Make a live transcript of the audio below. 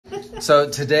So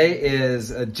today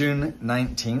is June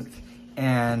 19th,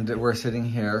 and we're sitting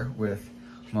here with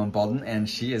Mom Balden, and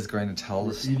she is going to tell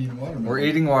us. We're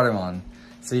eating watermelon.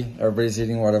 See, everybody's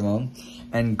eating watermelon.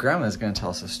 And Grandma is going to tell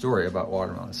us a story about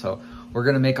watermelon. So we're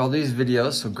going to make all these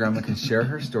videos so Grandma can share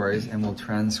her stories, and we'll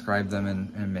transcribe them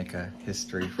and make a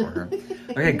history for her.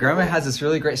 Okay, Grandma has this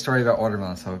really great story about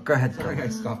watermelon, so go ahead. I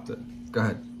stopped it. Go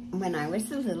ahead. When I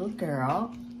was a little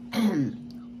girl,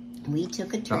 we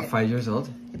took a trip. About 5 years old?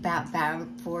 About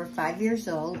 4 or 5 years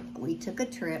old, we took a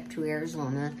trip to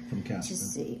Arizona.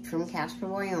 From Casper,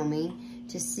 Wyoming,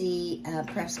 to see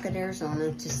Prescott,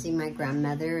 Arizona, to see my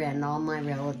grandmother and all my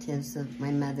relatives,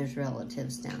 my mother's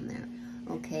relatives down there.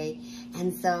 Okay,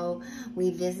 and so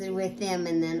we visited with them,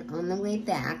 and then on the way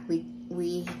back,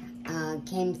 we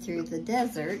came through the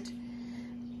desert.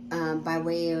 By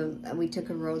way of, we took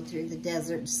a road through the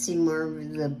desert to see more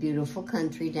of the beautiful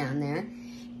country down there,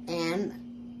 and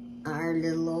our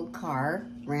little old car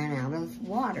ran out of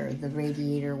water. The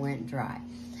radiator went dry,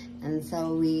 and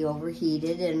so we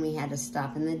overheated, and we had to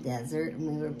stop in the desert,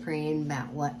 and we were praying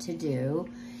about what to do,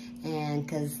 and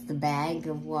because the bag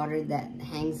of water that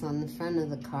hangs on the front of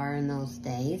the car in those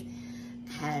days,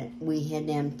 we had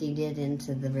emptied it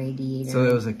into the radiator. So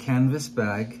it was a canvas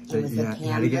bag that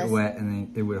you had to get wet, and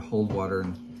then it would hold water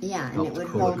and and it would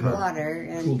hold water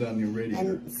and cool down the radiator.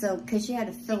 And so, because you had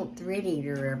to fill up the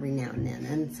radiator every now and then,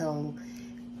 and so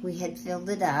we had filled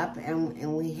it up,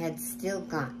 and we had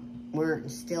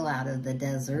weren't still out of the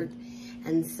desert,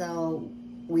 and so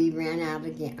we ran out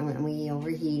again. We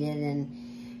overheated,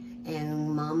 and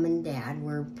Mom and Dad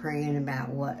were praying about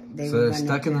what they were going to do. So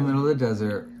they're stuck in the middle of the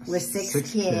desert with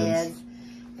six kids,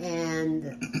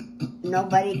 and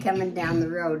nobody coming down the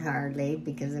road hardly,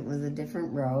 because it was a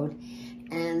different road.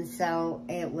 And so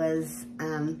it was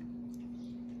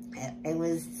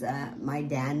my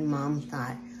dad and Mom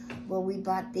thought, well, we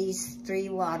bought these 3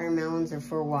 watermelons or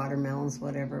 4 watermelons,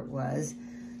 whatever it was,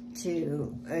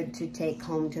 to take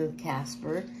home to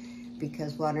Casper,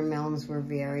 because watermelons were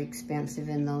very expensive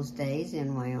in those days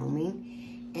in Wyoming.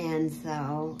 And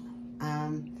so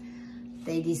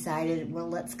they decided, well,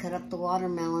 let's cut up the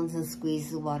watermelons and squeeze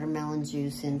the watermelon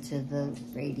juice into the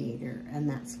radiator. And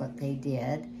that's what they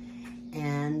did.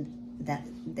 And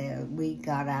we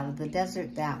got out of the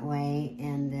desert that way,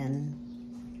 and then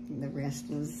the rest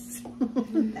was,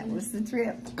 that was the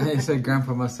trip. I said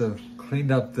Grandpa must have cleaned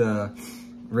up the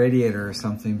radiator or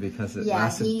something, because it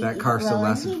lasted. That car still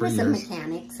lasted for years. He was a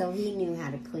mechanic, so he knew how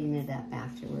to clean it up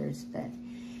afterwards. But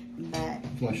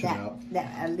flush it out.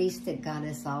 At least it got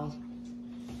us all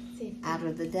out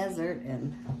of the desert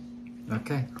and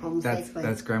home safely.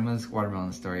 That's Grandma's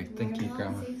watermelon story. Thank you,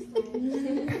 Grandma.